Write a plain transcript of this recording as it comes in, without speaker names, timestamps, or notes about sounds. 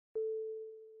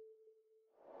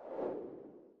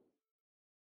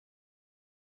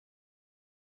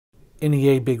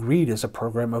NEA Big Read is a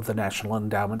program of the National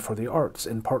Endowment for the Arts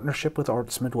in partnership with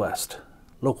Arts Midwest.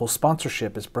 Local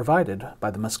sponsorship is provided by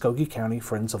the Muskogee County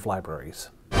Friends of Libraries.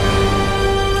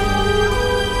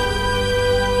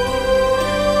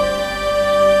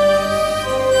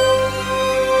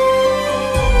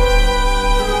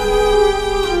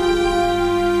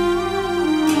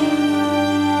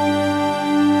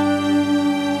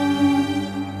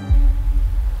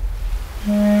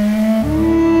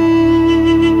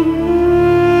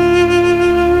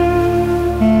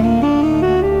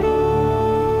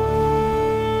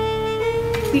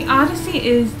 The Odyssey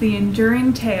is the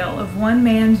enduring tale of one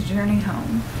man's journey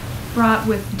home, fraught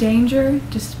with danger,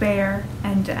 despair,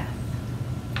 and death.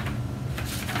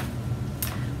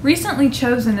 Recently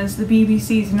chosen as the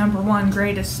BBC's #1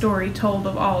 greatest story told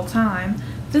of all time,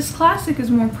 this classic is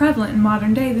more prevalent in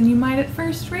modern day than you might at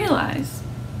first realize.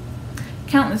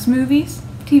 Countless movies,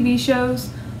 TV shows,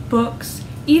 books,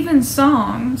 even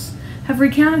songs have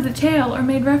recounted the tale or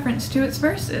made reference to its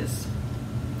verses.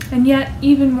 And yet,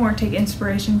 even more take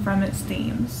inspiration from its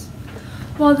themes.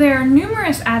 While there are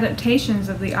numerous adaptations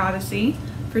of the Odyssey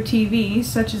for TV,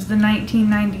 such as the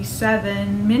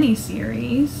 1997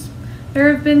 miniseries,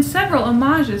 there have been several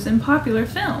homages in popular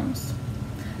films.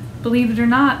 Believe it or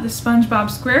not, the SpongeBob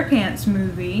SquarePants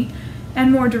movie, and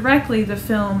more directly the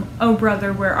film Oh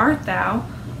Brother, Where Art Thou,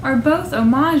 are both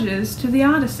homages to the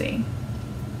Odyssey.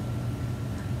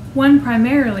 One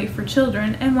primarily for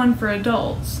children and one for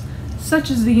adults,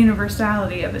 such as the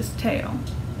universality of its tale.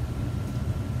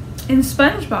 In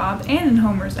SpongeBob and in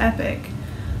Homer's epic,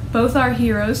 both our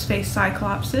heroes face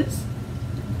Cyclopses,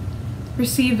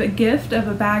 receive a gift of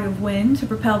a bag of wind to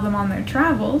propel them on their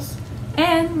travels,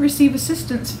 and receive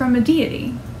assistance from a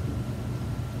deity.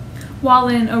 While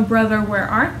in Oh Brother, Where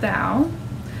Art Thou,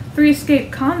 3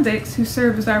 escaped convicts who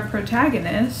serve as our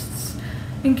protagonists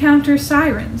encounter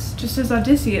sirens, just as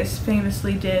Odysseus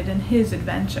famously did in his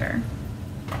adventure.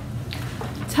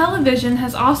 Television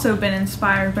has also been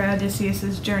inspired by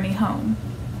Odysseus' journey home.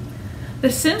 The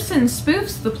Simpsons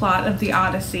spoofs the plot of the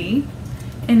Odyssey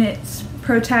in its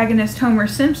protagonist Homer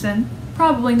Simpson,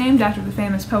 probably named after the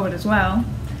famous poet as well,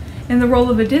 in the role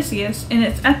of Odysseus in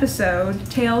its episode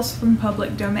Tales from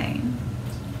Public Domain.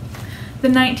 The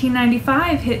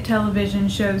 1995 hit television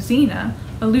show Xena,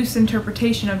 a loose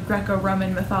interpretation of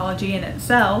Greco-Roman mythology in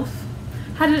itself,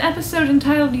 had an episode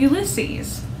entitled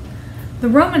Ulysses, the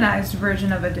Romanized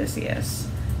version of Odysseus,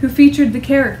 who featured the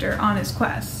character on his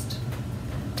quest.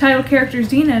 Title character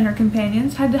Xena and her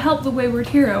companions had to help the wayward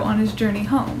hero on his journey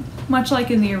home, much like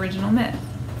in the original myth.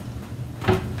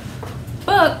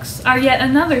 Books are yet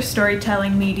another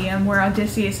storytelling medium where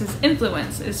Odysseus'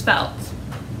 influence is felt.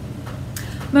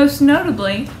 Most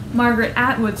notably, Margaret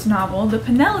Atwood's novel, The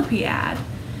Penelope-Ad,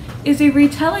 is a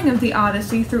retelling of the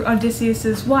Odyssey through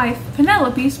Odysseus' wife,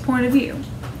 Penelope's point of view.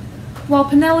 While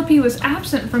Penelope was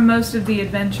absent from most of the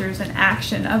adventures and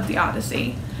action of the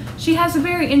Odyssey, she has a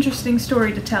very interesting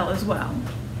story to tell as well.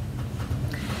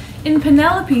 In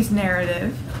Penelope's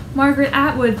narrative, Margaret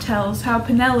Atwood tells how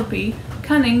Penelope,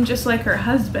 cunning just like her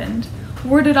husband,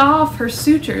 warded off her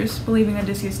suitors, believing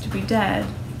Odysseus to be dead,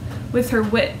 with her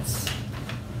wits.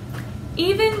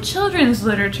 Even children's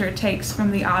literature takes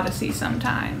from the Odyssey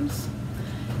sometimes.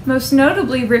 Most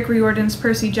notably, Rick Riordan's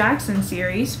Percy Jackson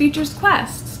series features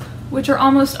quests, which are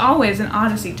almost always an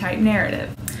Odyssey-type narrative.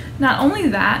 Not only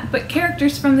that, but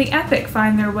characters from the epic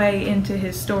find their way into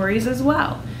his stories as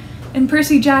well. In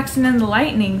Percy Jackson and the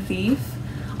Lightning Thief,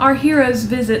 our heroes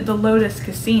visit the Lotus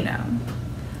Casino,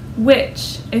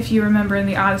 which, if you remember in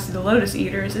the Odyssey the Lotus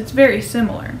Eaters, it's very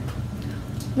similar.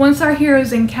 Once our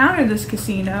heroes encounter this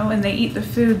casino and they eat the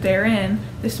food therein,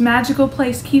 this magical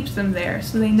place keeps them there,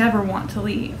 so they never want to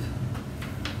leave.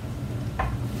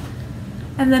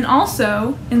 And then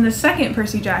also, in the second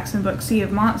Percy Jackson book, Sea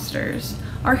of Monsters,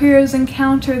 our heroes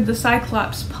encountered the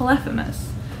Cyclops Polyphemus,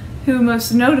 who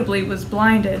most notably was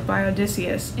blinded by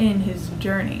Odysseus in his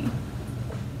journey.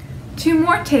 2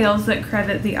 more tales that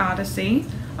credit the Odyssey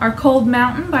are Cold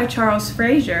Mountain by Charles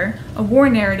Fraser, a war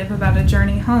narrative about a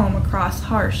journey home across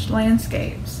harsh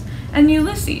landscapes, and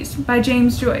Ulysses by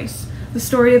James Joyce, the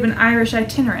story of an Irish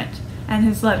itinerant and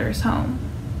his letters home.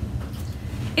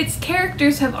 Its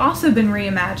characters have also been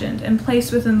reimagined and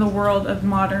placed within the world of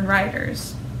modern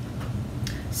writers.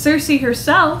 CIRCE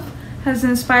herself has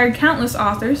inspired countless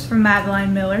authors from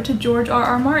Madeline Miller to George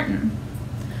R.R. Martin.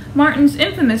 Martin's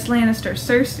infamous Lannister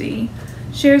Cersei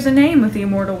shares a name with the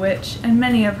immortal witch and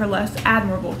many of her less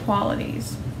admirable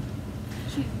qualities.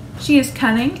 She is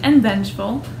cunning and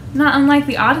vengeful, not unlike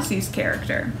the Odyssey's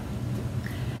character.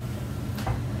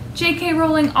 J.K.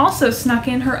 Rowling also snuck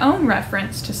in her own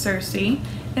reference to CIRCE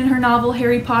in her novel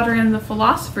Harry Potter and the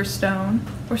Philosopher's Stone,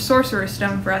 or Sorcerer's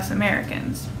Stone for us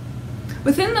Americans.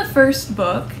 Within the first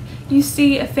book, you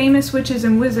see a famous witches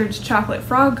and wizards chocolate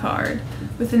frog card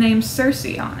with the name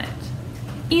CIRCE on it.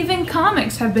 Even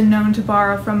comics have been known to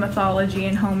borrow from mythology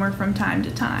and Homer from time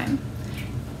to time.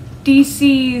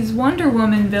 DC's Wonder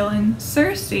Woman villain,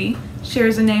 Circe,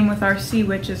 shares a name with our sea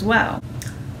witch as well.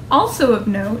 Also of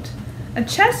note, a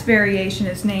chess variation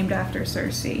is named after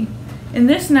Circe. In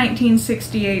this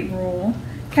 1968 rule,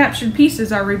 captured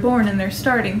pieces are reborn in their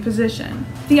starting position.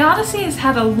 The Odyssey has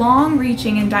had a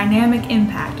long-reaching and dynamic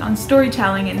impact on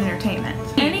storytelling and entertainment.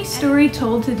 Any story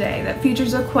told today that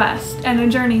features a quest and a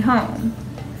journey home,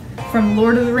 from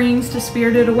Lord of the Rings to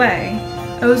Spirited Away,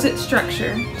 owes its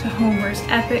structure to Homer's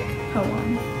epic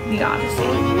poem, the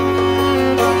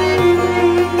Odyssey.